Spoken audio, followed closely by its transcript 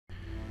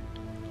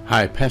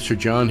Hi, Pastor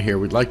John here.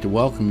 We'd like to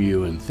welcome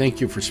you and thank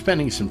you for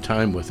spending some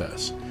time with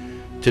us.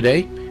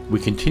 Today, we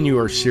continue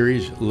our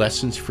series,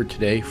 Lessons for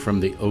Today from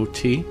the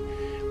OT.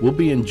 We'll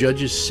be in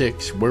Judges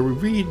 6, where we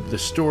read the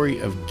story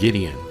of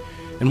Gideon.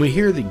 And we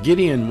hear that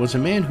Gideon was a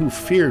man who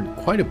feared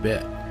quite a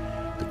bit.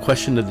 The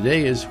question of the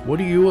day is, what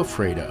are you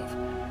afraid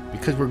of?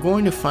 Because we're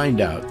going to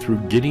find out through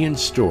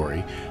Gideon's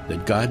story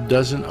that God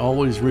doesn't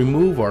always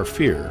remove our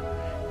fear,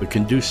 but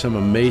can do some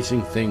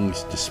amazing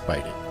things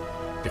despite it,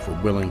 if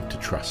we're willing to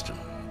trust Him.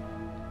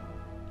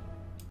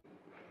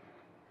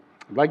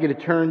 I'd like you to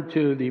turn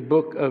to the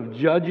book of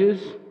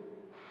Judges.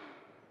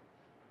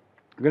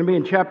 We're going to be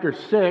in chapter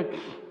 6,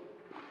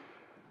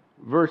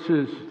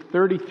 verses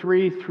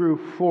 33 through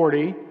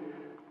 40.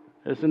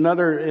 It's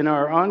another in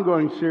our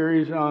ongoing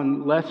series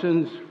on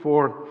lessons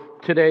for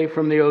today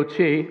from the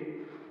OT.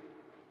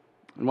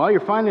 And while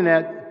you're finding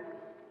that,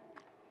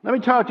 let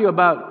me talk to you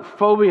about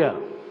phobia.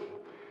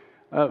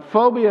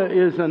 Phobia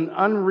is an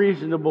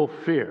unreasonable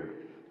fear.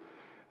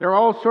 There are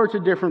all sorts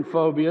of different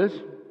phobias.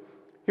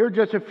 Here are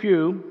just a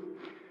few.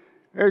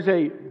 There's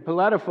a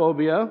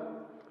palatophobia.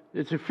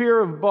 It's a fear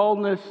of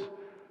baldness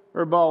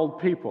or bald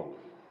people.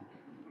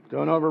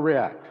 Don't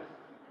overreact.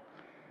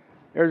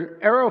 There's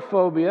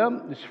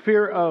aerophobia. It's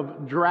fear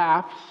of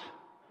drafts.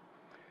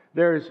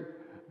 There's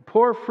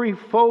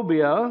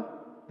porphyrophobia,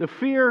 the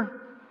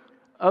fear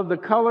of the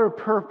color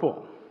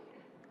purple.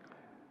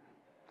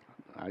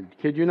 I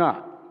kid you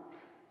not.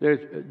 There's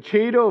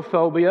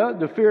cheetophobia,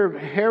 the fear of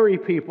hairy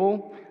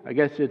people. I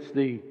guess it's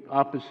the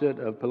opposite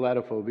of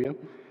palatophobia.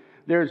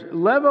 There's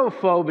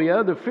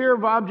levophobia, the fear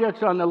of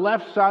objects on the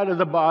left side of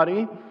the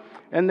body.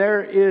 And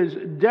there is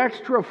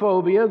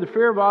dextrophobia, the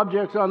fear of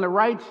objects on the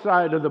right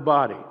side of the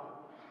body.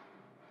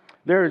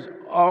 There's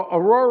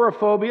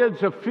auroraphobia,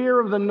 it's a fear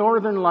of the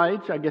northern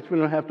lights. I guess we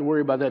don't have to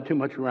worry about that too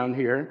much around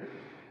here.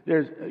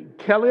 There's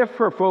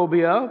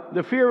calliphrophobia,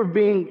 the fear of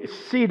being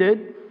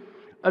seated.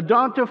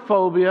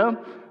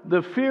 Odontophobia,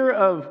 the fear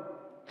of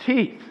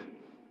teeth.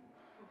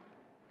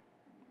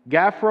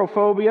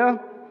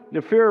 Gaphrophobia,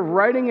 the fear of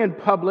writing in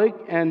public.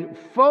 And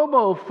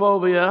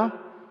phobophobia,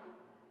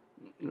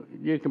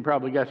 you can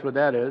probably guess what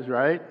that is,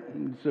 right?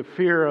 It's a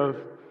fear of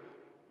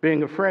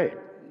being afraid.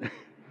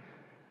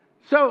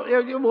 So,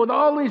 with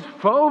all these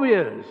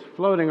phobias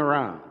floating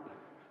around,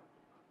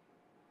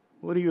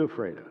 what are you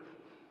afraid of?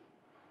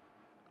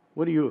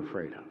 What are you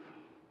afraid of?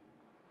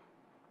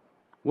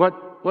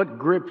 What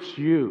grips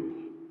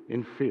you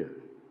in fear?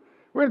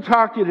 We're going to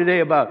talk to you today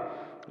about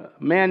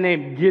a man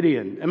named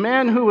Gideon, a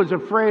man who was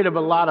afraid of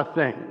a lot of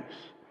things.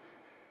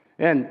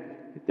 And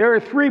there are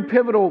three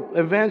pivotal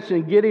events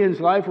in Gideon's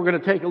life we're going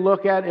to take a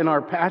look at in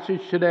our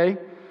passage today.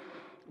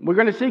 We're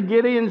going to see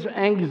Gideon's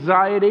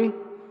anxiety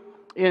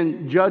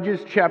in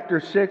Judges chapter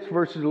 6,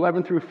 verses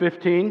 11 through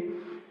 15.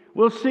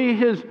 We'll see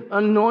his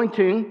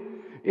anointing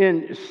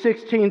in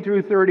 16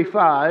 through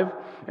 35.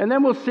 And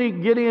then we'll see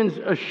Gideon's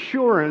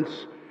assurance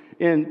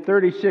in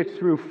 36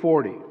 through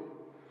 40.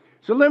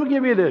 So let me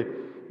give you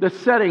the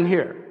setting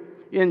here.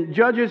 In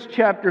Judges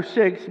chapter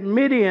 6,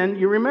 Midian,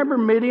 you remember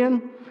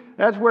Midian?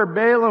 That's where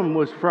Balaam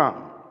was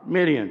from,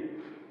 Midian.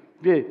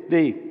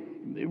 The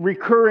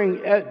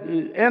recurring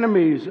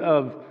enemies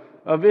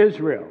of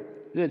Israel.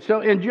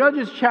 So in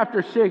Judges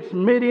chapter 6,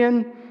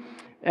 Midian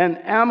and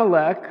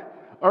Amalek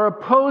are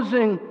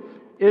opposing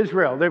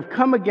Israel. They've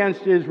come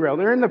against Israel.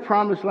 They're in the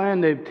promised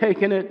land, they've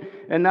taken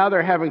it, and now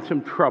they're having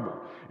some trouble.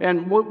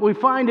 And we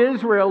find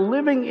Israel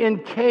living in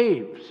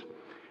caves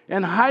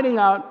and hiding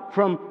out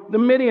from the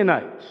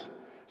Midianites.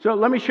 So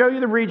let me show you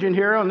the region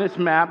here on this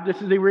map.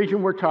 This is the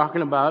region we're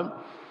talking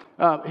about.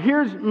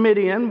 Here's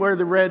Midian, where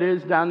the red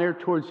is, down there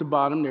towards the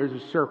bottom. There's a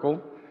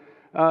circle.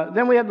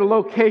 Then we have the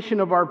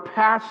location of our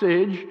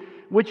passage,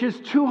 which is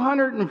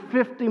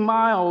 250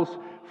 miles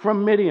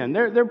from Midian.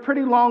 They're a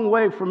pretty long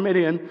way from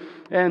Midian.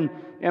 And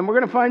we're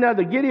going to find out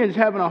that Gideon's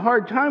having a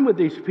hard time with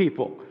these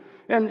people.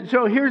 And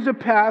so here's a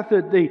path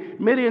that the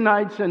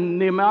Midianites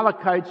and the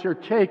Amalekites are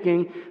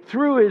taking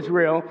through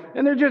Israel,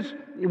 and they're just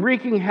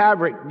wreaking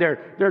havoc.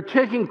 They're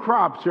taking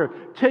crops, they're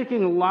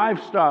taking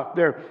livestock,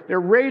 they're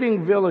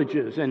raiding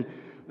villages. And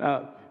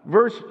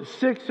verse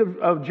 6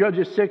 of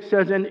Judges 6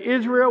 says, "And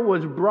Israel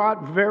was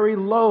brought very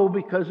low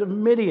because of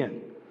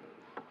Midian."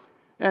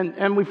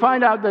 And we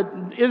find out that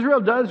Israel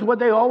does what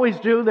they always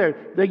do.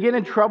 They get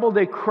in trouble.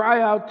 They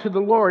cry out to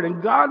the Lord.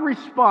 And God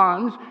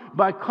responds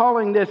by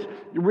calling this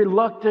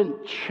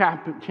reluctant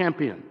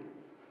champion,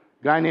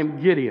 a guy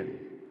named Gideon.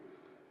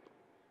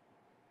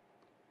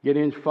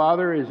 Gideon's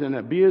father is an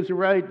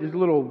Abiezrite, his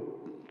little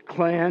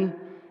clan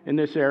in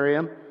this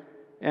area.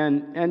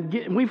 And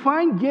we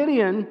find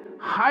Gideon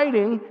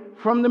hiding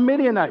from the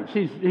Midianites.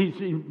 He's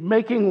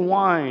making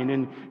wine,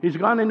 and he's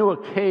gone into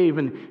a cave,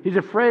 and he's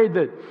afraid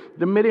that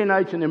the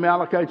Midianites and the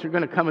Amalekites are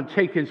going to come and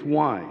take his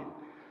wine.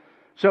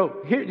 So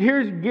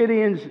here's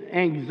Gideon's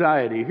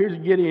anxiety. Here's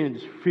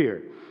Gideon's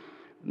fear.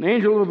 An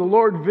angel of the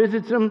Lord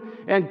visits him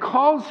and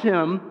calls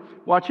him,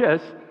 watch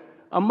this,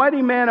 a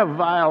mighty man of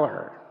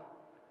valor.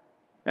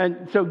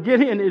 And so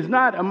Gideon is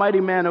not a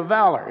mighty man of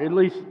valor, at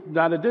least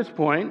not at this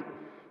point.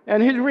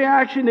 And his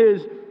reaction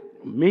is,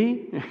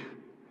 Me?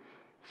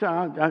 So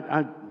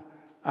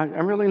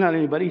I'm really not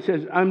anybody. He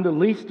says, I'm the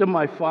least of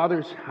my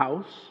father's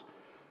house.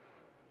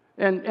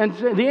 And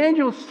so the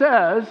angel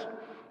says,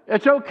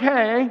 it's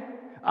okay.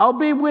 I'll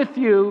be with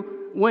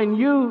you when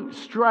you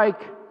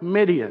strike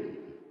Midian.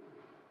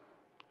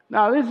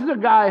 Now, this is a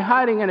guy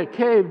hiding in a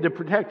cave to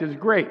protect his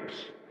grapes.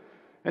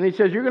 And he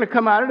says, you're going to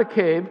come out of the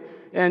cave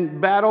and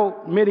battle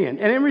Midian.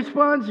 And in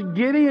response,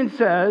 Gideon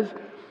says,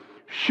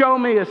 show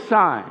me a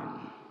sign.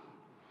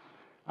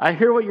 I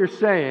hear what you're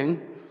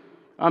saying.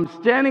 I'm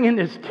standing in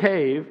this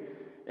cave,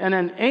 and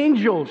an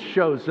angel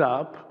shows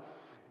up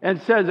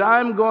and says,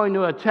 I'm going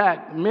to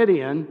attack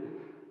Midian,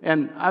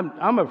 and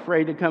I'm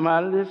afraid to come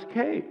out of this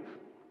cave.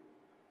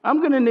 I'm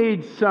going to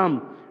need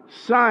some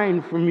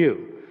sign from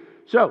you.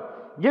 So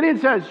Gideon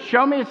says,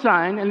 show me a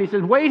sign. And he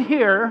says, wait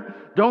here.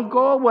 Don't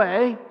go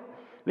away. And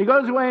he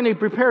goes away and he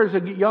prepares a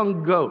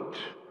young goat.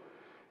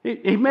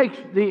 He makes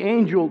the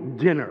angel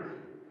dinner.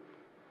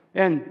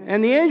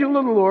 And the angel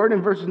of the Lord,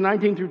 in verses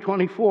 19 through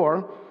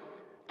 24,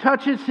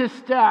 touches his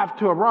staff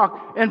to a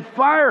rock, and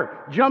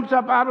fire jumps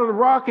up out of the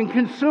rock and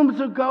consumes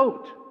the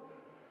goat.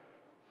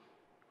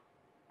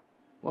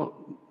 Well,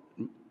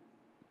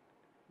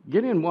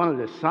 Gideon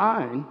wanted a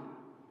sign.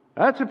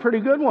 That's a pretty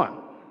good one.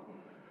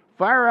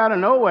 Fire out of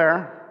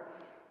nowhere.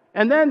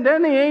 And then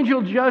the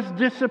angel just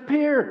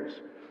disappears.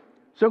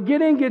 So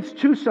Gideon gets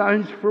two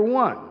signs for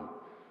one.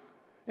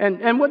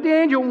 And what the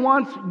angel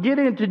wants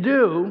Gideon to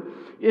do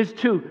is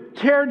to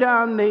tear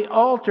down the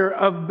altar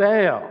of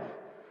Baal.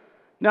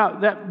 Now,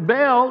 that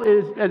Baal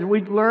is, as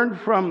we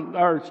learned from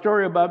our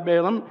story about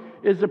Balaam,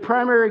 is the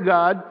primary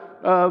god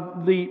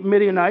of the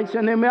Midianites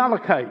and the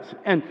Amalekites.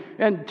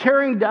 And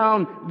tearing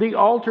down the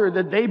altar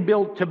that they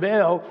built to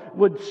Baal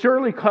would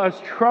surely cause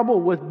trouble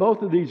with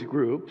both of these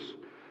groups,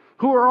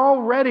 who are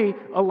already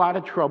a lot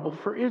of trouble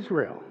for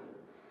Israel.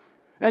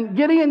 And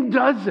Gideon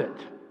does it.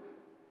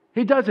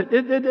 He does it.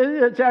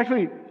 It's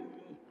actually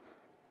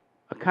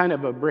a kind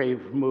of a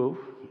brave move.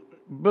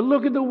 But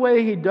look at the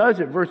way he does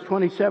it. Verse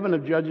 27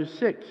 of Judges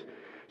 6.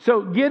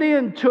 So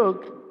Gideon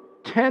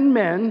took 10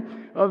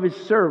 men of his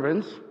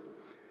servants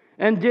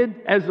and did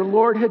as the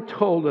Lord had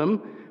told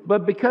him.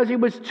 But because he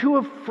was too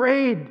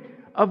afraid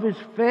of his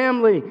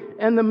family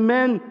and the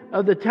men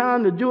of the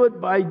town to do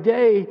it by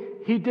day,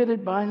 he did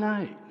it by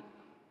night.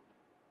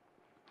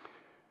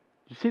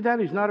 You see that?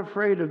 He's not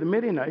afraid of the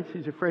Midianites.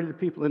 He's afraid of the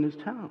people in his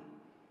town.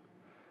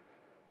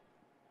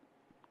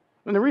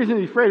 And the reason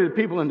he's afraid of the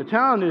people in the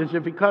town is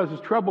if he causes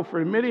trouble for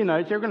the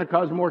Midianites, they're going to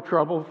cause more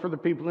trouble for the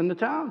people in the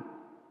town.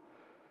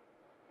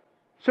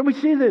 So we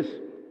see this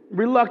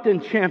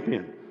reluctant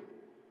champion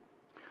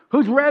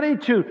who's ready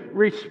to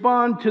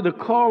respond to the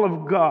call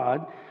of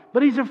God,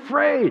 but he's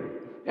afraid.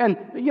 And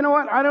you know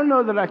what? I don't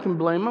know that I can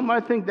blame him. I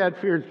think that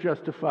fear is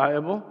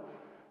justifiable.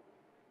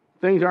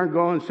 Things aren't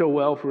going so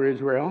well for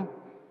Israel.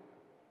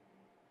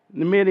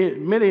 The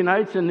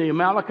Midianites and the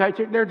Amalekites,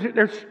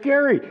 they're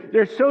scary.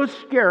 They're so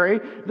scary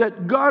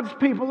that God's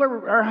people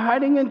are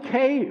hiding in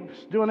caves,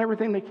 doing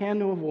everything they can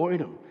to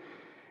avoid them.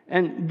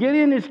 And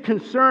Gideon is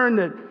concerned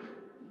that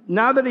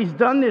now that he's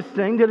done this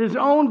thing, that his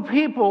own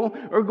people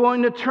are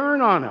going to turn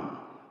on him.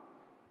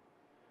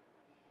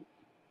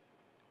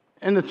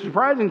 And the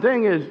surprising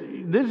thing is,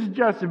 this is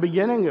just the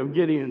beginning of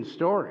Gideon's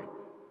story.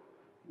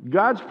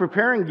 God's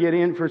preparing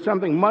Gideon for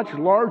something much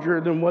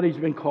larger than what he's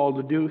been called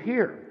to do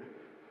here.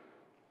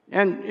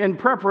 And in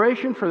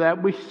preparation for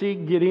that, we see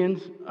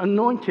Gideon's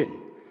anointing,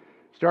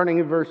 starting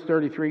in verse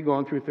 33,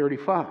 going through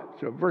 35.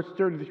 So verse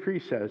 33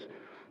 says,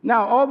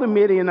 now all the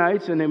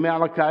Midianites and the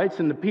Amalekites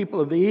and the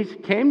people of the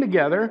east came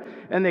together,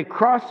 and they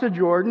crossed the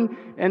Jordan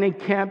and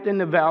encamped in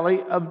the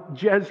valley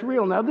of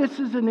Jezreel. Now this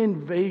is an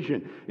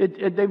invasion.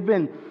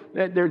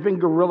 There's been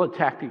guerrilla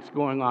tactics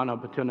going on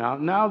up until now.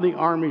 Now the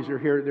armies are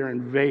here, they're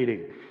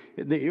invading.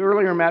 The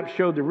earlier map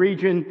showed the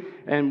region,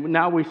 and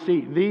now we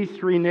see these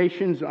three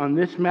nations on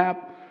this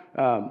map.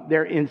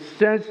 They're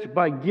incensed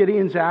by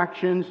Gideon's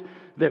actions,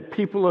 that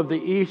people of the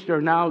east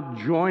are now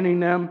joining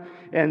them,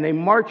 and they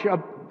march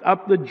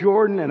up the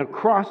Jordan and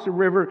across the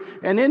river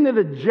and into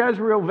the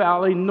Jezreel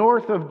Valley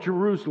north of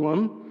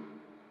Jerusalem,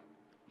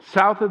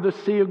 south of the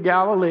Sea of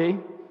Galilee,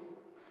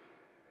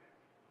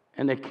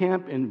 and they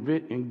camp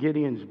in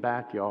Gideon's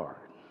backyard.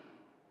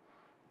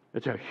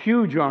 It's a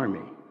huge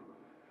army.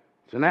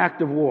 It's an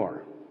act of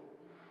war.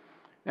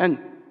 And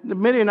the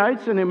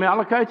Midianites and the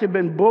Amalekites have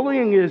been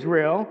bullying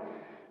Israel,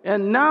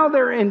 and now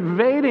they're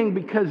invading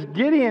because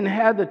Gideon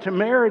had the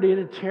temerity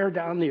to tear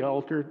down the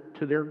altar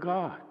to their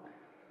God.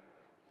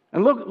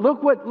 And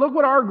look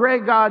what our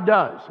great God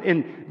does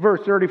in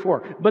verse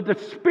 34. But the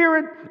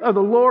Spirit of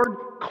the Lord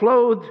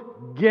clothed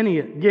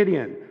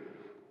Gideon.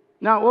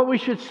 Now, what we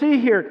should see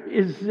here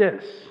is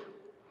this.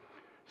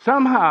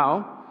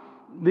 Somehow,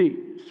 the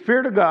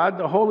Spirit of God,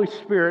 the Holy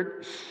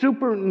Spirit,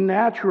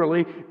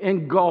 supernaturally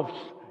engulfs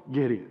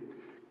Gideon,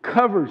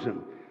 covers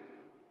him,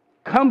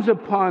 comes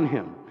upon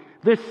him.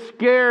 This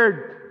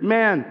scared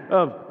man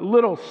of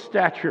little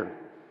stature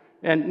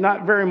and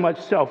not very much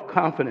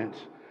self-confidence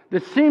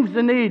that seems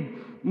to need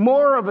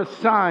more of a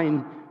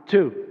sign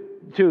to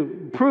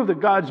to prove that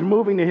God's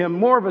moving to him,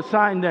 more of a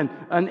sign than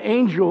an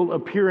angel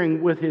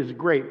appearing with his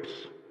grapes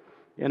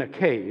in a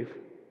cave,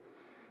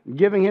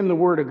 giving him the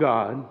word of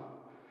God.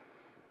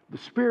 The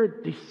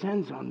Spirit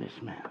descends on this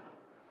man.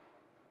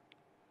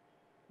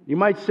 You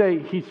might say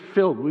he's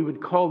filled. We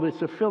would call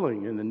this a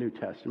filling in the New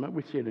Testament.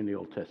 We see it in the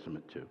Old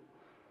Testament too.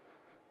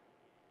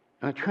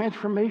 And a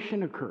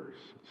transformation occurs.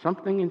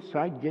 Something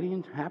inside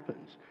Gideon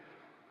happens.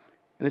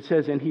 And it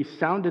says, and he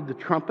sounded the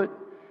trumpet,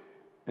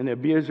 and the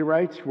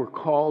Abiezrites were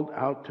called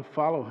out to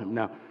follow him.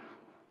 Now,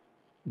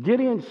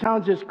 Gideon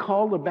sounds this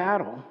call to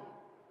battle.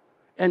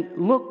 And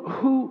look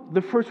who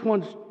the first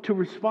ones to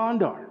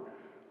respond are.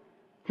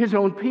 His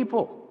own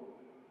people.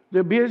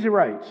 The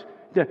Abiezrites.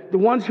 The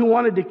ones who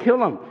wanted to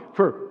kill him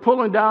for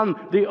pulling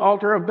down the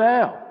altar of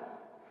Baal.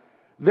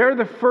 They're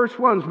the first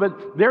ones,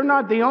 but they're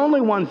not the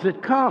only ones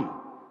that come.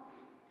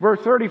 Verse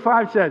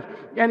 35 says,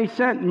 and he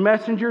sent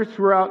messengers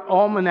throughout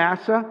all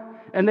Manasseh,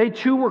 and they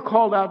too were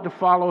called out to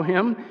follow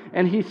him.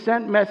 And he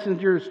sent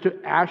messengers to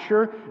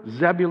Asher,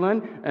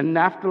 Zebulun, and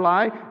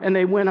Naphtali, and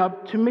they went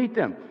up to meet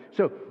them.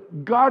 So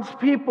God's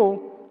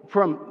people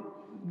from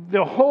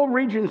the whole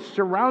region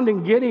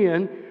surrounding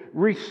Gideon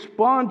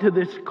respond to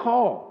this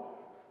call.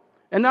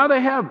 And now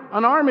they have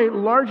an army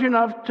large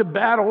enough to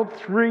battle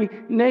 3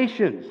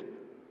 nations.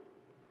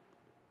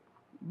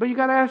 But you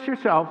got to ask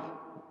yourself,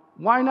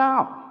 why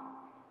now?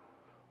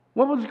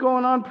 What was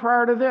going on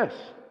prior to this?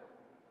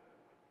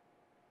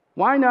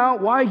 Why now?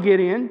 Why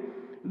Gideon?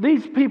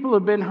 These people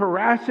have been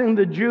harassing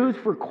the Jews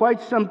for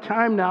quite some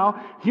time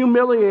now,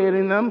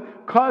 humiliating them,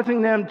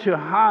 causing them to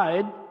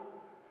hide.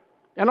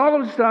 And all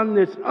of a sudden,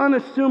 this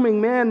unassuming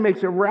man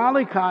makes a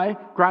rally cry,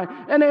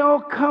 and they all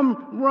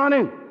come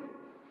running.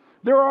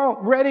 They're all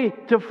ready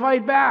to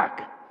fight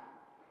back.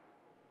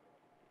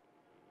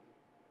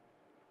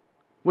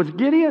 Was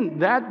Gideon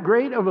that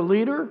great of a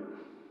leader?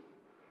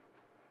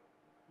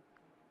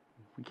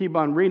 If we keep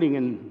on reading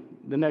in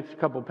the next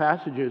couple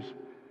passages,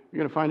 you're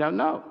going to find out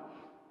no,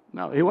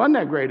 he wasn't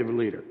that great of a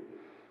leader.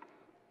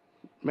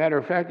 Matter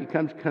of fact, he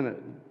comes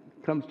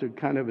to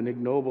kind of an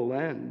ignoble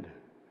end.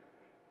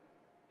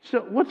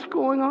 So what's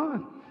going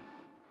on?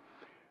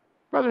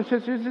 Brothers and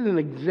sisters, this is an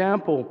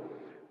example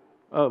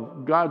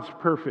of God's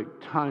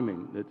perfect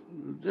timing.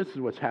 This is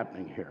what's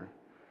happening here.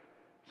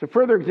 It's a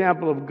further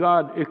example of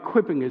God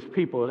equipping his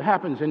people. It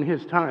happens in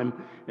his time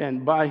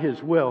and by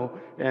his will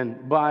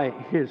and by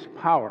his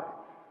power.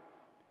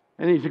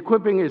 And he's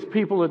equipping his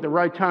people at the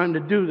right time to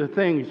do the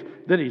things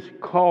that he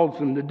calls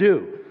them to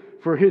do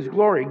for his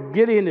glory.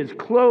 Gideon is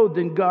clothed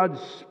in God's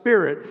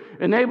Spirit,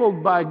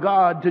 enabled by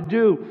God to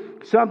do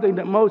something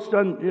that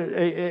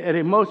at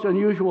a most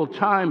unusual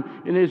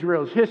time in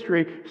Israel's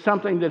history,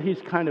 something that he's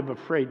kind of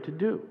afraid to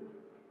do.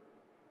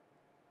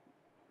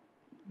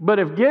 But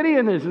if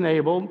Gideon is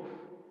enabled,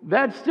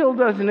 that still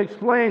doesn't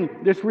explain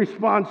this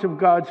response of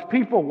God's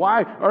people.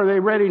 Why are they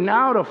ready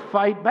now to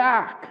fight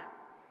back?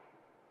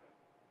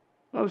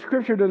 Well, the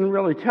Scripture doesn't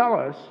really tell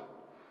us.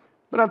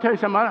 But I'll tell you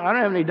something, I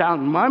don't have any doubt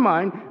in my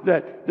mind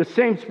that the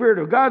same Spirit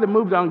of God that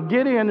moved on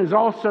Gideon is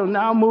also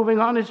now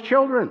moving on his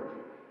children,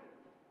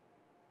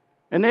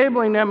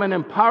 enabling them and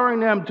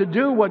empowering them to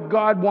do what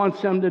God wants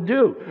them to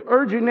do,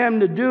 urging them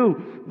to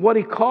do what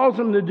he calls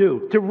them to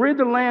do, to rid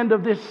the land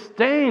of this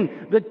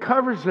stain that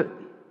covers it.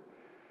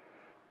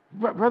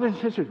 Brothers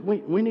and sisters,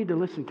 we need to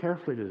listen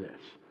carefully to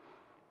this.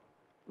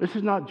 This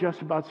is not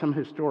just about some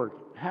historic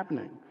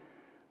happening,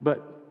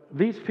 but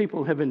these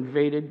people have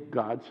invaded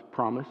God's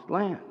promised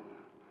land.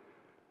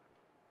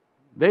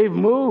 They've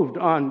moved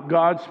on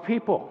God's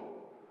people.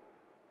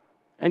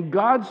 And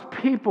God's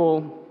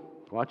people,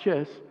 watch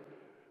this,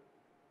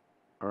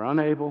 are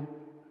unable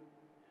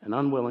and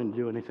unwilling to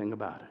do anything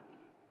about it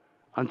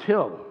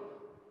until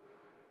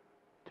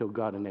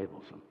God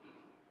enables them,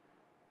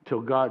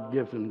 until God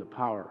gives them the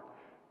power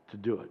to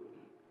do it.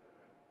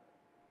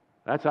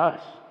 That's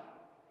us.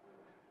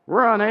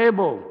 We're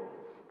unable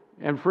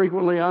and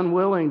frequently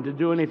unwilling to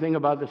do anything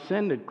about the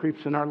sin that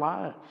creeps in our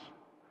lives.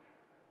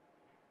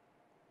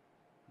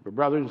 But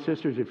brothers and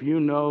sisters, if you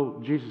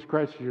know Jesus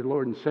Christ as your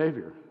Lord and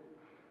Savior,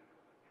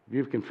 if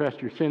you've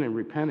confessed your sin and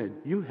repented,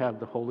 you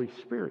have the Holy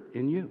Spirit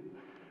in you.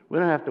 We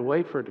don't have to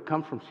wait for it to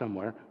come from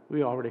somewhere.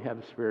 We already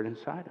have the Spirit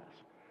inside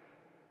us.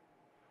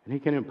 And he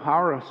can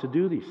empower us to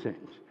do these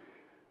things.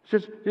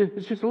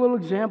 It's just a little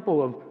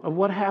example of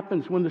what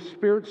happens when the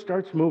Spirit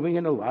starts moving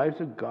in the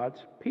lives of God's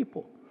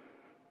people.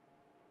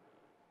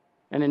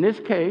 And in this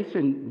case,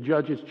 in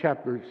Judges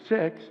chapter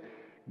 6,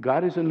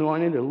 God is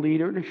anointed a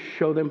leader to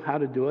show them how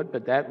to do it,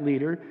 but that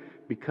leader,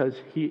 because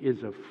he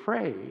is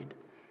afraid,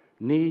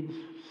 needs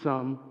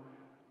some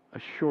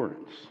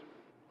assurance.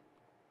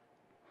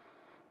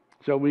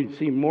 So we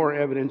see more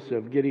evidence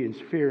of Gideon's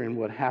fear in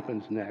what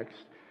happens next.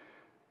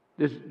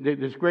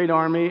 This great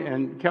army,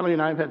 and Kelly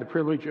and I have had the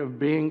privilege of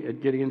being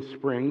at Gideon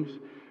Springs.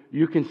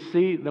 You can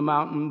see the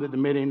mountain that the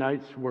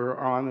Midianites were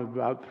on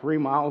about 3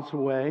 miles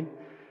away.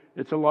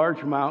 It's a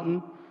large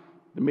mountain.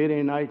 The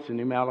Midianites and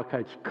the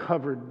Amalekites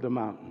covered the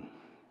mountain.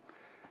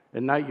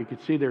 At night, you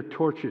could see their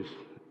torches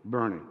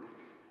burning.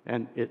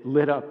 and it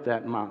lit up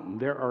that mountain.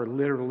 There are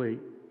literally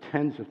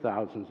tens of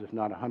thousands, if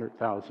not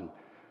 100,000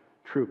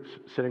 troops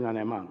sitting on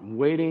that mountain,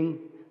 waiting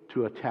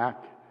to attack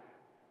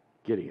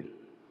Gideon.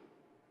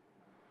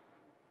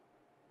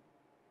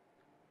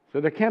 So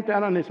they're camped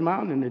out on this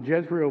mountain in the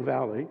Jezreel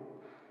Valley,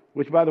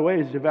 which, by the way,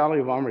 is the Valley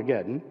of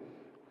Armageddon.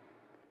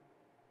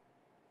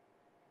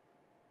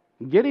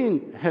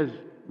 Gideon has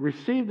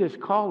received this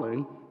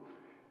calling,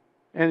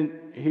 and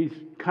he's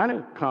kind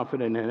of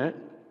confident in it.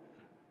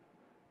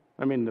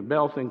 I mean, the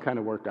bell thing kind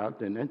of worked out,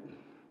 didn't it?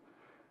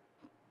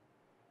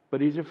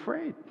 But he's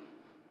afraid.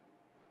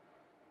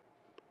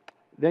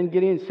 Then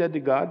Gideon said to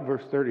God,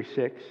 verse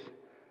 36,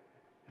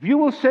 if you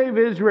will save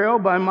Israel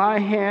by my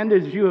hand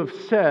as you have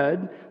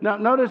said. Now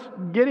notice,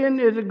 Gideon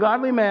is a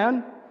godly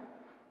man.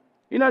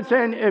 He's not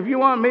saying, if you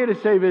want me to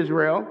save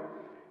Israel.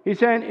 He's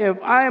saying, if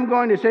I am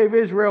going to save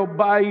Israel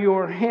by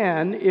your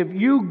hand, if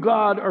you,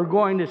 God, are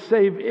going to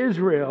save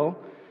Israel.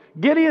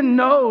 Gideon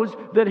knows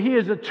that he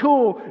is a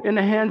tool in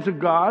the hands of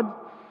God.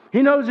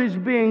 He knows he's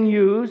being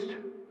used.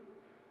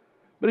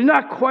 But he's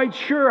not quite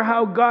sure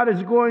how God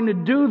is going to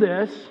do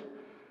this.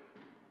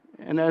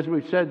 And as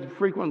we've said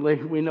frequently,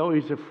 we know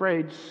he's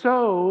afraid.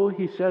 So,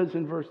 he says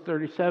in verse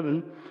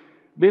 37,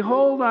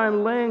 behold,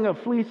 I'm laying a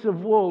fleece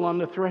of wool on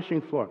the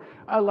threshing floor.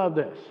 I love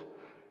this,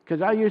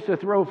 because I used to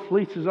throw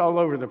fleeces all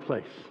over the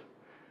place.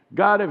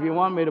 God, if you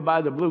want me to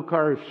buy the blue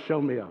cars,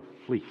 show me a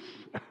fleece.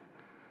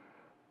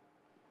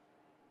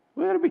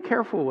 We got to be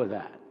careful with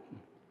that.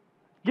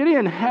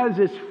 Gideon has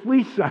this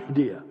fleece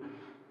idea.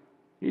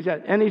 He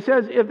says,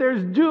 if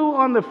there's dew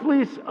on the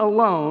fleece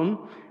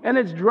alone, and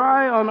it's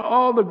dry on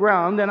all the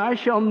ground, then I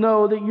shall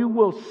know that you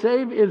will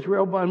save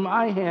Israel by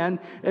my hand,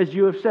 as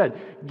you have said.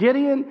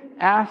 Gideon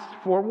asked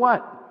for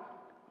what?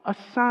 A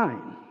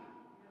sign.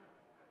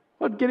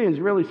 What Gideon's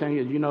really saying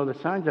is, the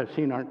signs I've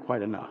seen aren't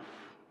quite enough.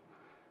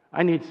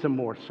 I need some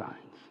more signs.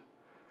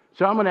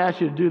 So I'm going to ask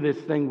you to do this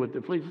thing with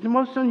the fleece. It's the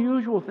most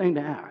unusual thing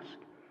to ask.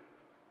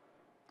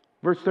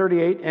 Verse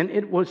 38, and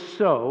it was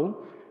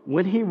so,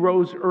 when he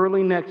rose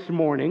early next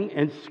morning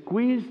and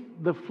squeezed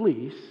the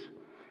fleece,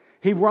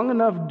 he wrung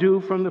enough dew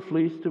from the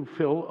fleece to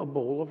fill a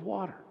bowl of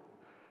water.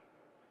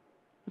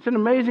 It's an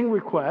amazing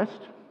request,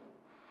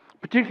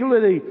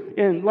 particularly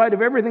in light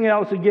of everything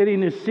else that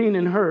Gideon has seen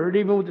and heard,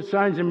 even with the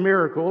signs and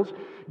miracles.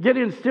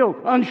 Gideon's still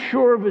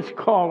unsure of his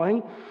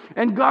calling,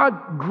 and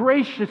God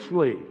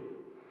graciously,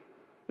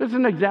 this is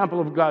an example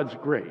of God's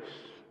grace.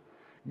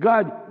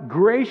 God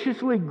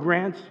graciously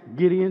grants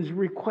Gideon's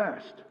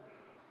request.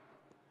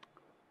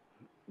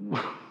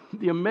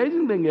 The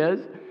amazing thing is,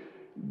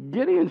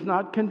 Gideon's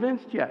not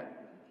convinced yet.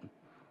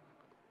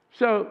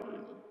 So,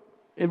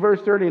 in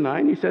verse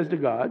 39, he says to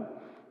God,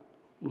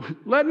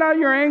 let not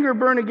your anger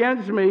burn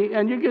against me.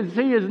 And you can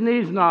see his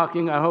knees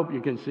knocking. I hope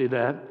you can see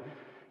that.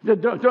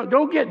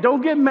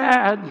 Don't get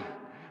mad,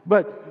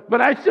 but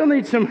I still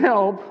need some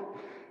help.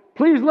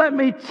 Please let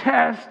me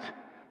test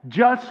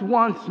just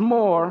once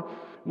more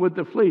with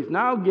the fleece.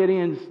 Now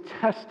Gideon's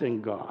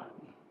testing God.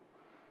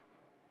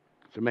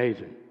 It's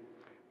amazing.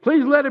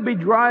 Please let it be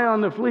dry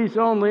on the fleece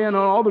only, and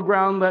on all the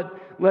ground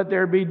let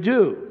there be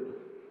dew.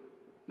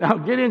 Now,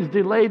 Gideon's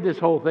delayed this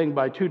whole thing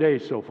by 2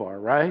 days so far,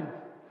 right?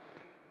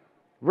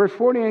 Verse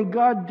 40, and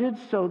God did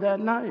so that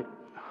night.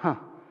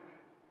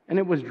 And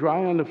it was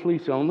dry on the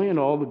fleece only, and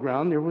all the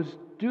ground there was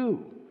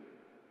dew.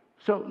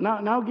 So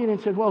now Gideon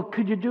said, well,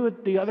 could you do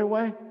it the other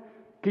way?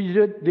 Could you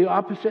do it the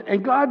opposite?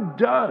 And God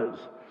does.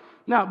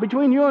 Now,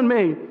 between you and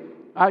me,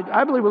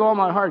 I believe with all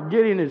my heart,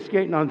 Gideon is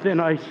skating on thin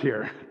ice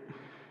here.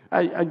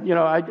 I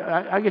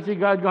can see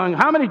God going,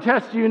 how many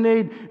tests do you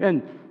need?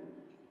 And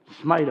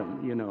smite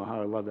him. You know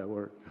how I love that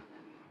word.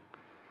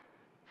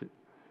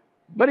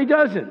 But he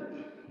doesn't.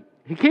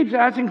 He keeps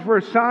asking for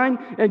a sign,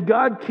 and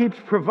God keeps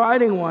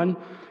providing one.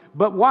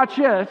 But watch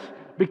this,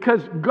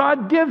 because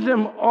God gives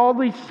him all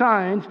these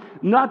signs,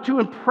 not to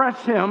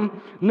impress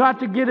him, not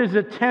to get his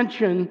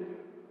attention,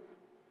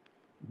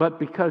 but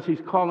because he's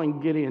calling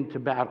Gideon to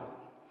battle.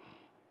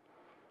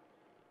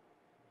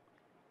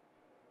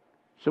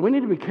 So we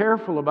need to be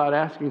careful about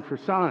asking for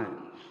signs.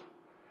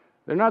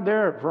 They're not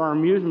there for our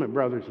amusement,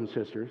 brothers and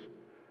sisters.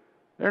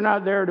 They're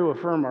not there to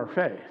affirm our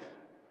faith.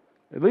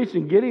 At least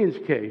in Gideon's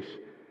case,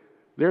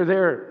 they're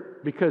there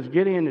because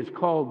Gideon is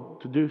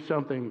called to do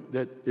something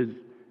that is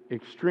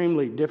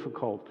extremely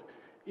difficult,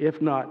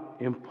 if not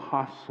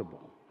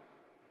impossible.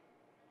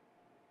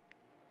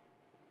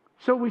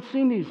 So we've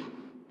seen these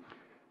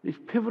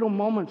pivotal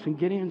moments in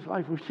Gideon's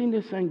life. We've seen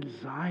this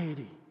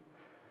anxiety.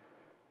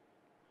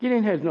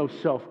 Gideon has no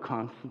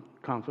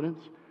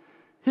self-confidence.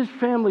 His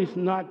family's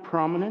not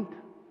prominent.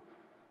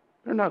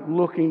 They're not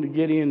looking to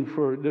Gideon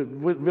the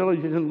village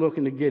isn't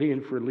looking to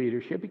Gideon for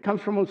leadership. He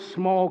comes from a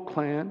small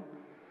clan.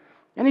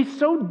 And he's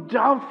so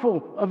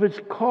doubtful of his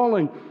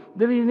calling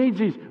that he needs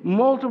these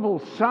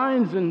multiple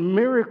signs and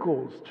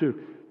miracles to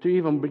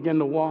even begin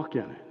to walk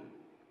in it.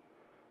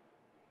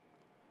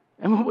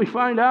 And what we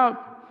find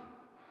out,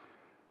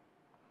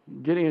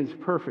 Gideon's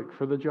perfect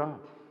for the job.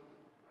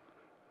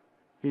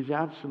 He's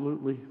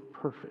absolutely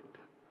perfect.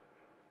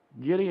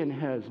 Gideon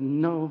has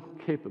no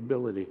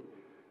capability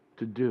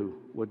to do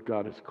what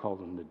God has called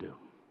him to do.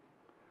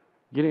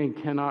 Gideon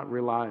cannot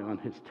rely on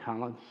his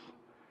talents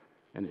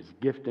and his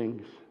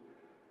giftings.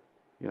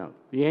 You know,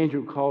 the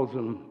angel calls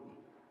him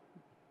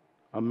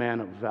a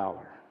man of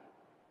valor.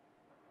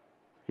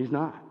 He's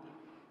not.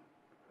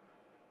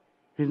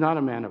 He's not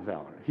a man of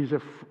valor. He's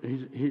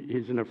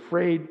an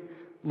afraid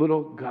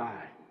little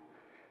guy.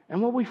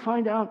 And what we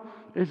find out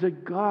is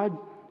that God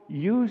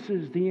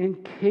uses the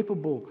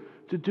incapable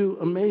to do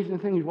amazing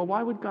things. Well,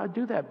 why would God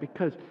do that?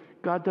 Because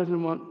God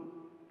doesn't want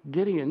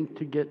Gideon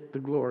to get the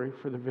glory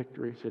for the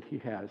victories that he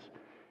has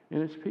in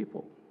his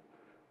people.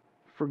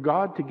 For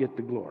God to get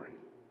the glory.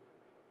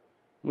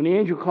 When the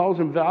angel calls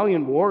him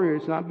valiant warrior,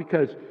 it's not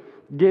because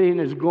Gideon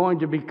is going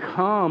to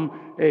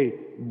become a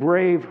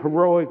brave,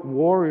 heroic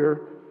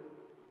warrior.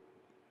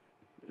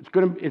 It's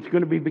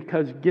going to be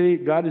because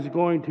God is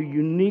going to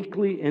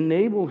uniquely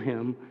enable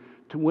him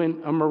to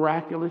win a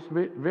miraculous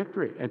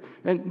victory.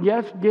 And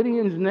yes,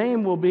 Gideon's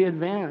name will be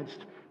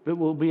advanced, but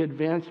will be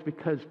advanced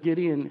because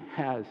Gideon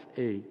has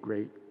a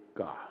great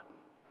God.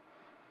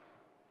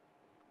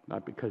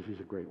 Not because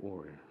he's a great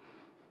warrior.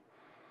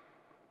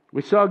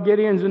 We saw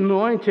Gideon's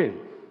anointing.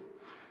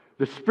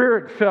 The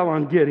Spirit fell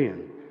on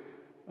Gideon.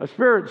 A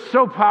spirit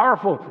so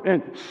powerful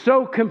and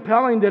so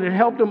compelling that it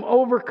helped him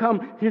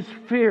overcome his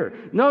fear.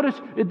 Notice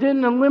it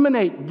didn't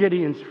eliminate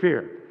Gideon's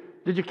fear.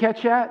 Did you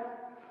catch that?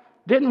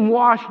 Didn't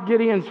wash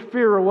Gideon's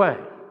fear away.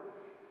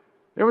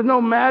 There was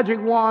no magic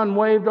wand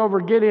waved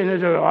over Gideon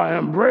and said, I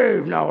am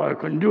brave, now I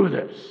can do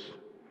this.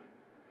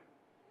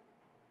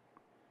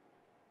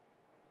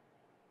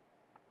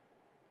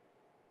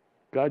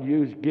 God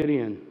used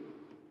Gideon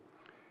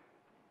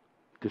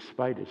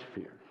despite his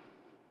fear.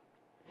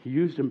 He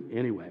used him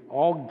anyway.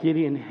 All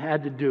Gideon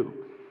had to do,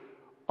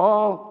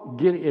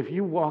 if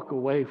you walk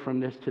away from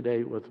this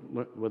today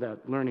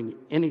without learning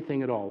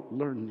anything at all,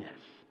 learn this.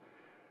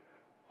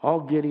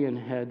 All Gideon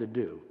had to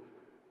do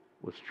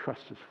was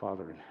trust his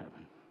Father in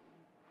heaven.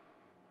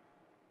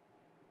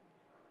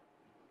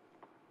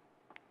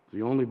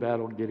 The only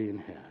battle Gideon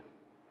had.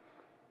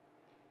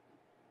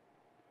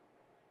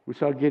 We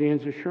saw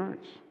Gideon's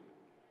assurance.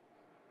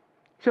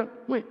 So,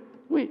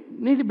 we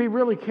need to be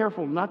really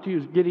careful not to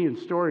use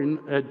Gideon's story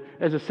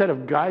as a set of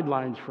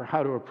guidelines for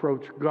how to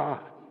approach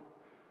God.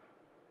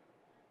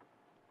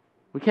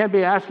 We can't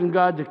be asking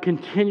God to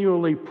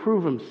continually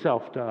prove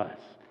himself to us.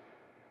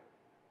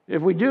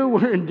 If we do,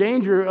 we're in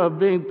danger of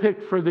being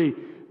picked for the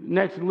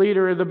next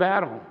leader of the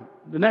battle,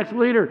 the next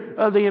leader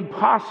of the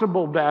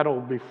impossible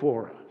battle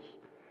before us.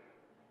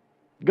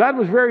 God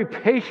was very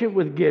patient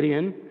with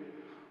Gideon.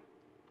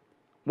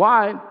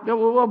 Why?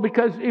 Well,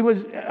 because he was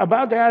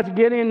about to ask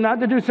Gideon not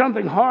to do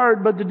something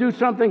hard, but to do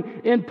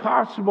something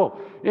impossible.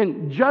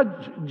 In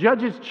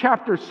Judges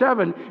chapter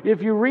 7,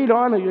 if you read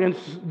on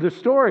against the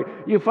story,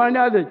 you find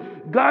out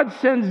that God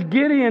sends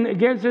Gideon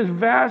against this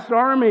vast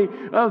army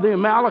of the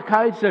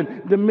Amalekites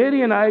and the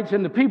Midianites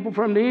and the people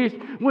from the east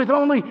with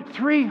only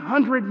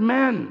 300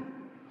 men.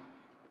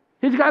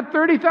 He's got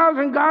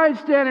 30,000 guys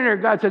standing there.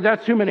 God said,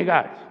 that's too many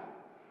guys.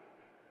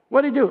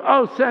 What did he do?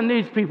 Oh, send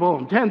these people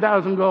home.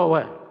 10,000 go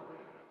away.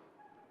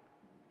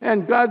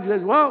 And God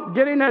says, well,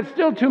 Gideon, that's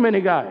still too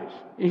many guys.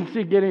 You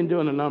see Gideon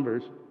doing the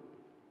numbers.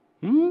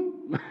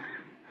 And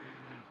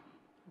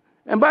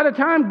by the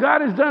time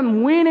God is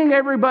done weaning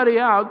everybody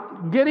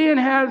out, Gideon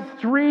has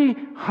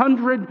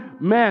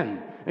 300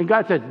 men. And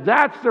God says,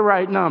 that's the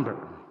right number.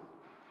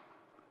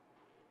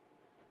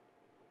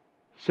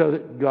 So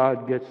that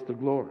God gets the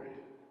glory.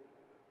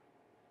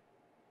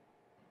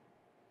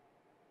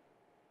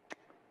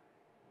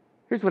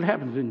 Here's what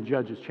happens in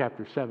Judges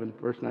chapter 7,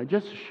 verse 9,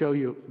 just to show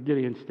you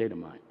Gideon's state of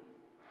mind.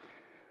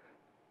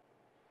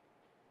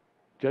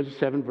 Judges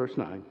 7, verse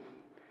 9.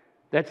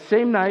 That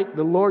same night,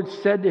 the Lord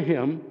said to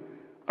him,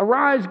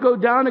 arise, go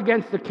down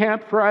against the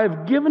camp, for I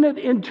have given it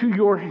into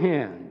your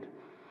hand.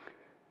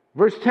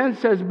 Verse 10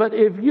 says, but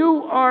if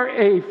you are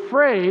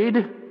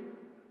afraid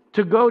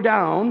to go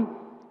down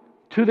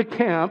to the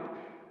camp,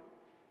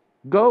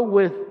 go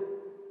with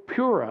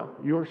Purah,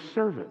 your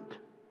servant.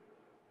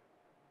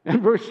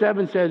 And verse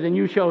 7 says, and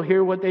you shall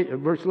hear what they,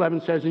 verse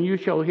 11 says, and you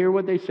shall hear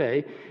what they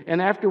say,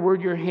 and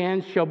afterward your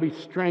hands shall be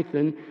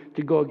strengthened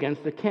to go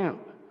against the camp.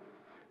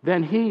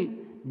 Then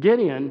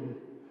Gideon,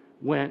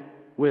 went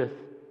with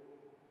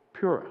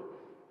Purah.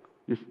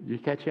 You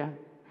catch that?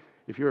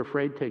 If you're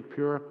afraid, take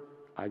Purah.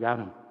 I got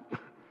him.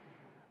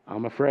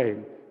 I'm afraid.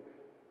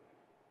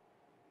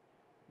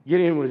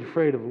 Gideon was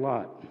afraid of a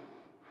lot.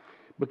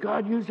 But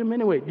God used him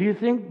anyway. Do you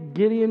think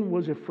Gideon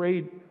was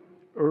afraid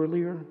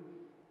earlier?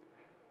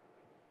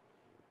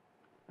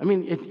 I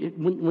mean,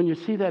 when you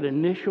see that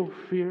initial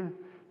fear,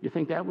 you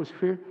think that was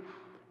fear?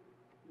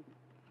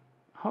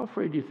 How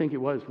afraid do you think he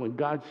was when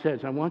God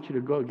says, I want you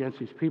to go against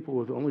these people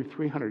with only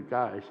 300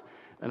 guys,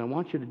 and I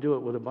want you to do it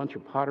with a bunch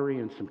of pottery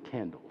and some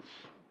candles?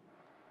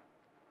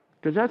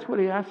 Because that's what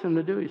he asked them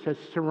to do. He says,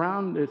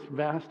 surround this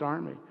vast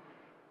army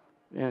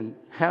and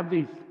have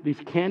these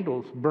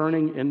candles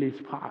burning in these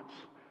pots.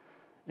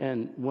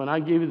 And when I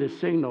give you the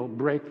signal,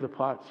 break the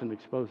pots and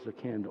expose the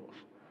candles.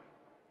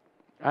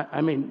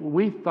 I mean,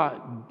 we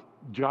thought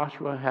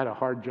Joshua had a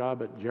hard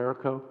job at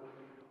Jericho?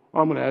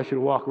 I'm going to ask you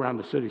to walk around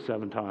the city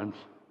 7 times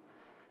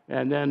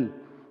and then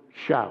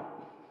shout.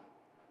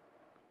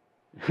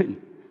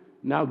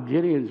 Now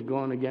Gideon's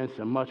going against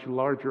a much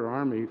larger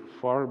army,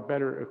 far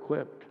better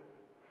equipped.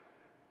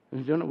 And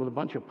he's doing it with a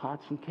bunch of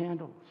pots and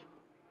candles.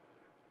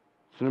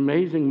 It's an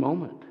amazing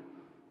moment.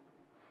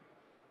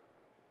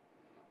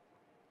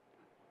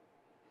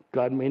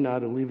 God may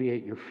not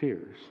alleviate your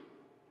fears.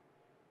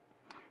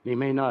 He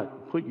may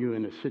not put you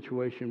in a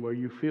situation where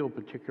you feel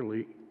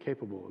particularly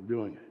capable of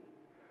doing it.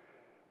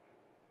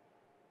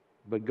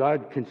 But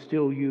God can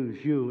still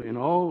use you in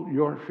all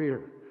your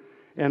fear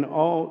and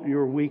all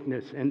your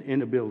weakness and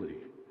inability.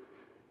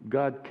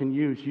 God can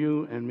use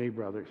you and me,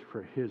 brothers,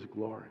 for His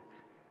glory.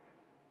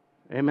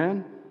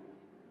 Amen?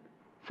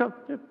 So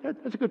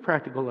that's a good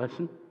practical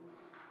lesson.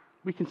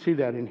 We can see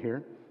that in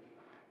here.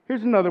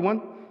 Here's another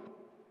one.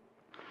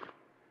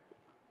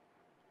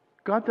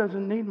 God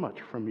doesn't need much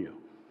from you.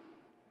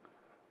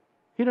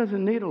 He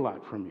doesn't need a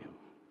lot from you.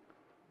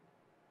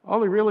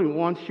 All He really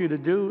wants you to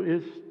do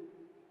is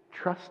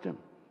trust Him.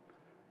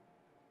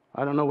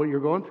 I don't know what you're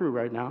going through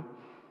right now.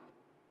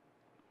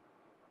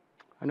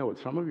 I know what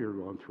some of you are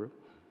going through.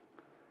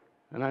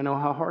 And I know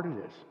how hard it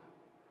is.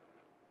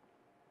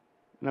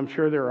 And I'm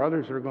sure there are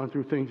others that are going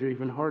through things that are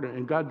even harder.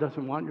 And God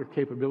doesn't want your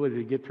capability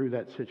to get through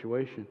that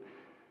situation.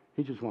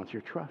 He just wants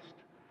your trust.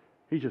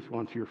 He just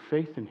wants your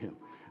faith in Him.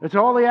 That's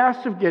all He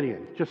asked of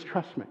Gideon. Just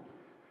trust me.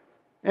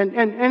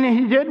 And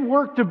He did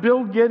work to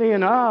build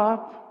Gideon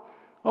up.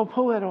 Oh,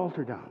 pull that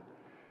altar down.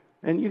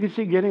 And you can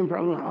see Gideon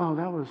probably going, oh,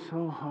 that was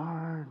so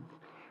hard.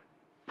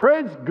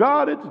 Praise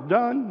God, it's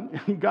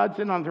done. And God's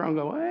sitting on the throne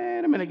going,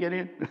 wait a minute,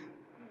 Gideon.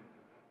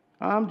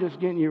 I'm just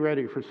getting you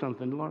ready for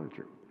something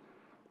larger.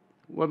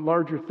 What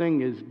larger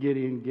thing is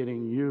Gideon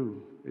getting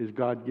you, is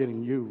God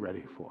getting you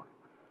ready for?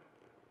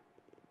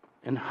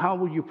 And how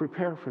will you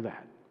prepare for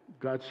that?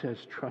 God says,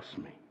 trust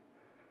me.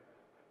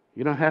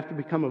 You don't have to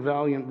become a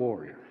valiant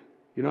warrior.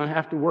 You don't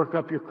have to work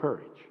up your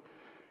courage.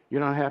 You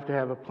don't have to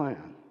have a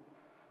plan.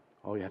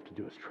 All you have to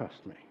do is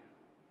trust me.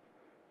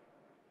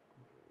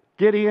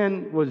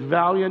 Gideon was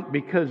valiant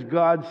because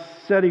God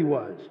said he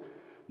was.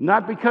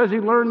 Not because he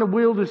learned to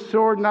wield his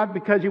sword, not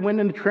because he went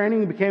into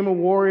training and became a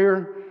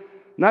warrior,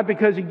 not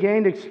because he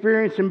gained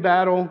experience in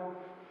battle.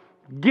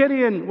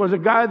 Gideon was a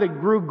guy that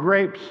grew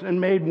grapes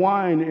and made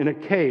wine in a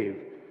cave.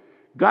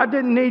 God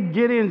didn't need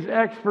Gideon's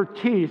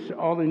expertise.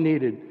 All he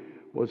needed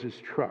was his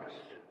trust.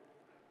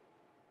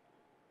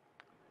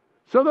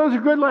 So those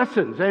are good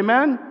lessons,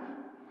 amen?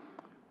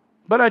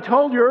 But I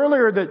told you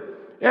earlier that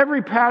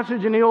every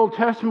passage in the Old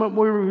Testament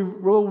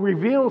will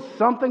reveal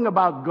something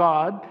about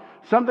God,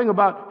 something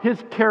about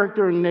His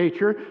character and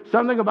nature,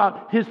 something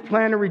about His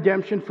plan of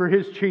redemption for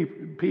His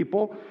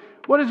people.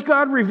 What does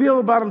God reveal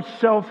about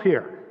Himself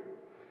here?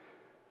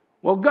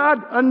 Well,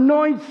 God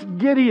anoints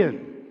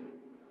Gideon.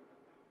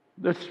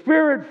 The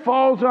Spirit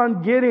falls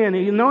on Gideon.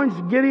 He anoints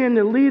Gideon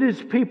to lead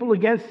his people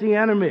against the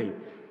enemy.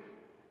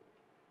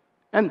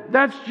 And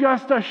that's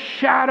just a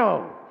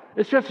shadow.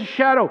 It's just a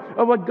shadow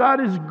of what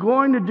God is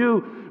going to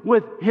do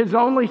with His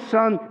only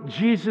Son,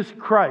 Jesus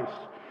Christ,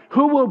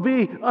 who will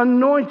be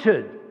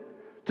anointed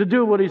to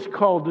do what He's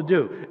called to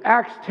do.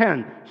 Acts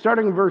 10,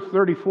 starting in verse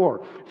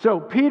 34. So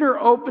Peter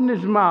opened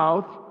his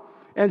mouth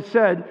and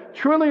said,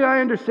 truly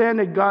I understand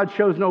that God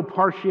shows no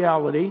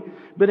partiality,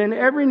 but in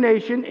every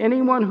nation,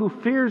 anyone who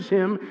fears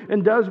Him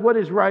and does what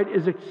is right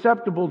is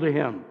acceptable to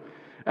Him.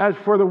 As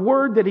for the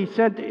word that He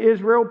sent to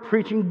Israel,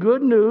 preaching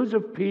good news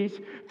of peace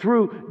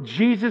through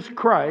Jesus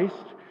Christ,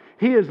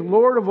 He is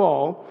Lord of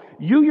all.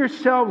 You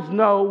yourselves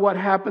know what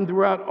happened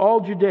throughout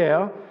all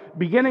Judea,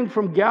 beginning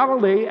from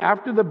Galilee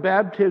after the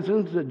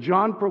baptisms that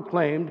John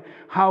proclaimed,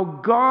 how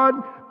God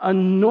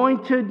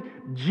anointed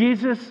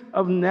Jesus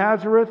of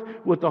Nazareth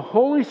with the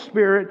Holy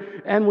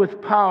Spirit and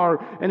with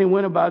power, and He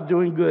went about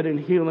doing good and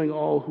healing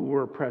all who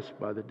were oppressed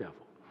by the devil.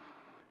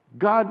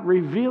 God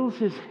reveals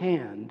His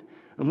hand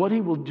and what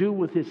He will do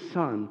with His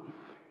Son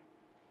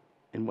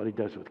and what He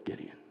does with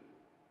Gideon.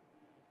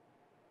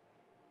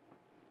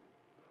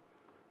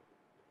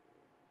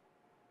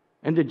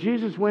 And did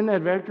Jesus win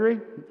that victory?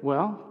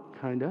 Well,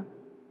 kind of.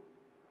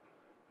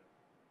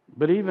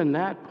 But even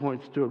that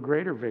points to a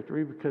greater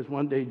victory, because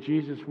one day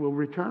Jesus will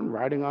return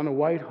riding on a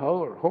white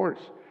horse,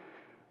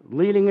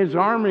 leading His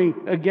army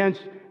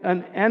against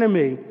an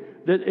enemy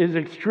that is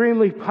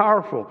extremely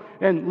powerful,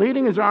 and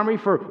leading His army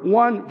for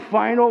one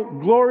final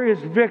glorious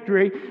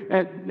victory.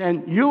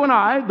 And you and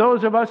I,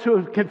 those of us who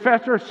have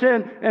confessed our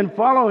sin and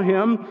follow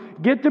Him,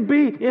 get to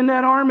be in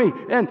that army,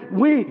 and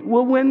we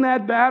will win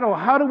that battle.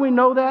 How do we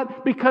know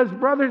that? Because,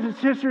 brothers and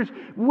sisters,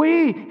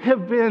 we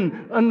have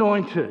been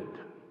anointed.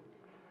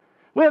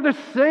 We have the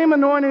same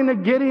anointing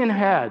that Gideon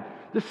had,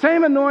 the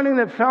same anointing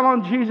that fell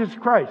on Jesus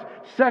Christ.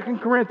 2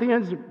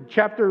 Corinthians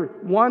chapter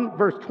 1,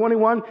 verse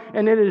 21,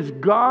 and it is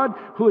God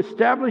who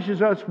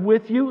establishes us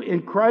with you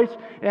in Christ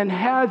and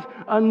has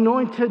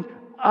anointed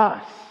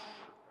us,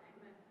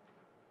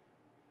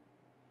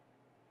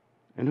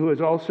 and who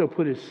has also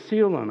put His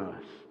seal on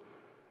us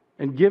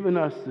and given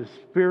us the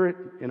Spirit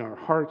in our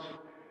hearts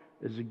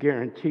is a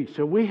guarantee.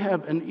 So we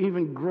have an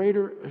even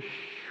greater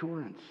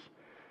assurance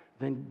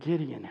than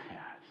Gideon has.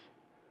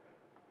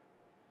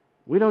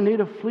 We don't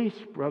need a fleece,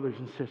 brothers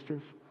and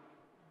sisters.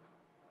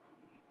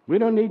 We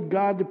don't need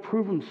God to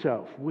prove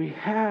himself. We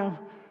have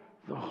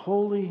the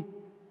Holy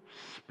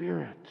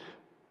Spirit.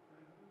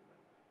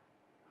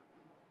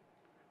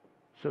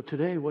 So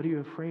today, what are you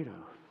afraid of?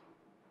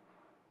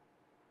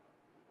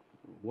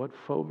 What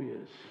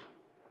phobias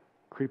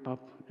creep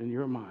up in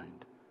your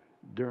mind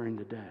during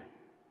the day?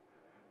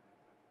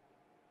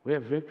 We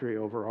have victory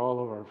over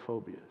all of our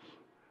phobias.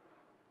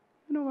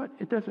 You know what?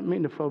 It doesn't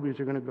mean the phobias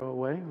are going to go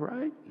away,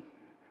 right?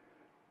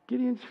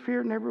 Gideon's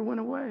fear never went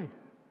away.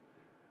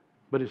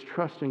 But his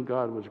trust in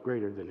God was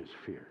greater than his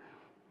fear.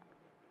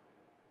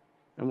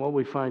 And what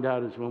we find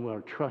out is when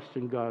our trust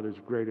in God is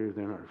greater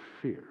than our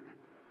fear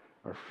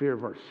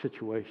of our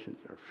situations,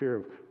 our fear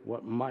of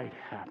what might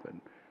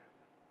happen,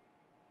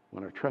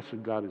 when our trust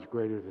in God is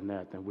greater than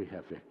that, then we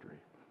have victory.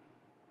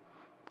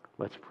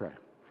 Let's pray.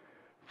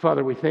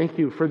 Father, we thank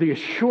you for the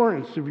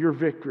assurance of your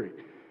victory.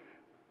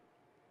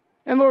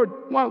 And Lord,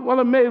 while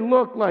it may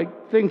look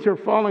like things are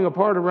falling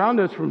apart around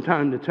us from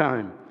time to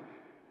time,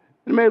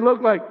 it may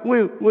look like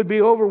we would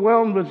be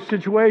overwhelmed with the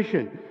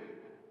situation.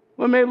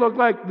 It may look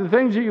like the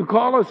things that you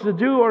call us to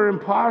do are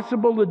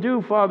impossible to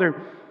do, Father.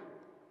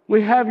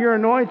 We have your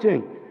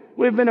anointing.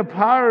 We've been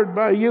empowered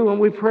by you, and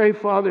we pray,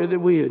 Father, that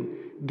we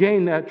would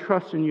gain that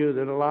trust in you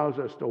that allows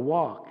us to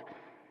walk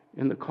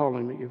in the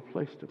calling that you've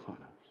placed upon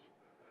us.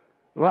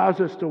 It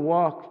allows us to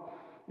walk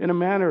in a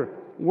manner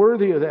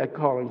worthy of that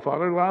calling,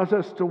 Father. It allows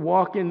us to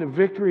walk in the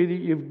victory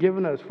that you've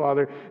given us,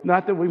 Father.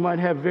 Not that we might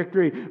have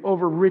victory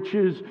over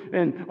riches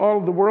and all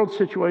of the world's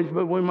situations,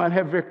 but we might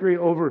have victory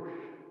over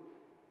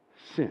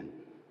sin.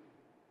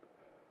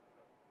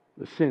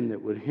 The sin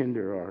that would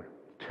hinder our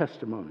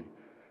testimony.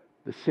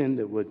 The sin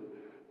that would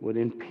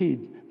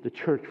impede the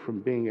church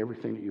from being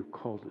everything that you've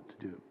called it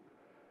to do.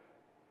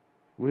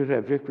 We would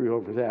have victory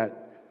over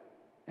that.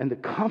 And the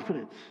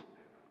confidence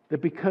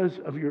that because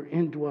of your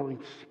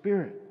indwelling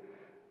Spirit,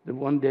 that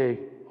one day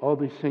all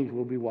these things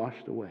will be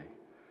washed away.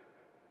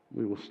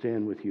 We will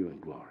stand with you in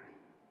glory.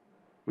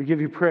 We give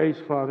you praise,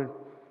 Father.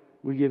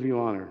 We give you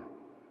honor.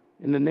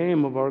 In the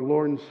name of our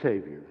Lord and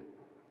Savior,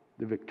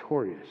 the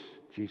victorious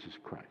Jesus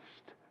Christ.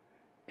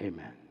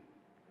 Amen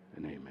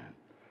and amen.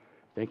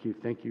 Thank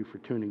you for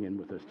tuning in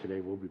with us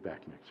today. We'll be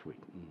back next week.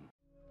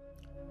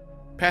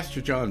 Pastor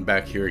John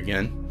back here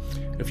again.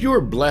 If you were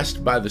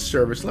blessed by the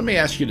service, let me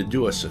ask you to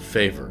do us a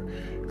favor.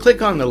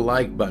 Click on the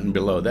like button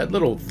below, that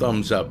little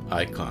thumbs up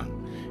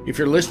icon. If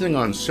you're listening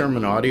on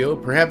sermon audio,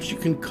 perhaps you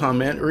can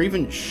comment or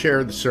even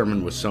share the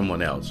sermon with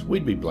someone else.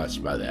 We'd be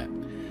blessed by that.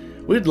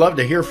 We'd love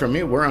to hear from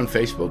you. We're on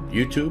Facebook,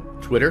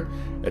 YouTube, Twitter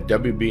at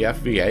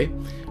WBFVA,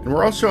 and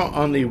we're also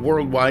on the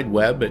World Wide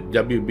Web at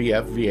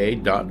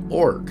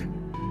WBFVA.org.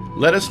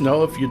 Let us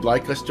know if you'd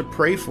like us to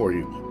pray for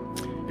you.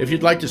 If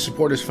you'd like to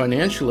support us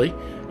financially,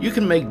 you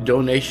can make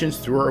donations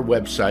through our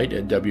website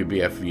at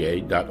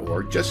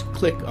WBFVA.org. Just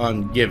click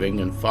on Giving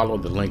and follow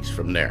the links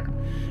from there.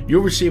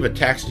 You'll receive a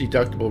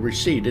tax-deductible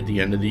receipt at the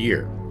end of the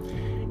year.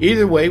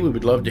 Either way, we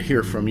would love to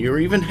hear from you or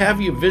even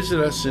have you visit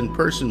us in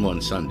person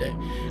one Sunday.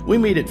 We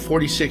meet at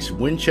 46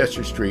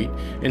 Winchester Street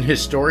in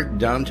historic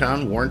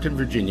downtown Warrenton,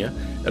 Virginia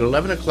at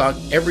 11 o'clock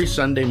every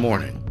Sunday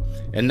morning.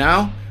 And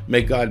now,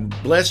 may God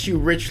bless you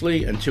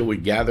richly until we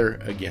gather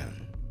again.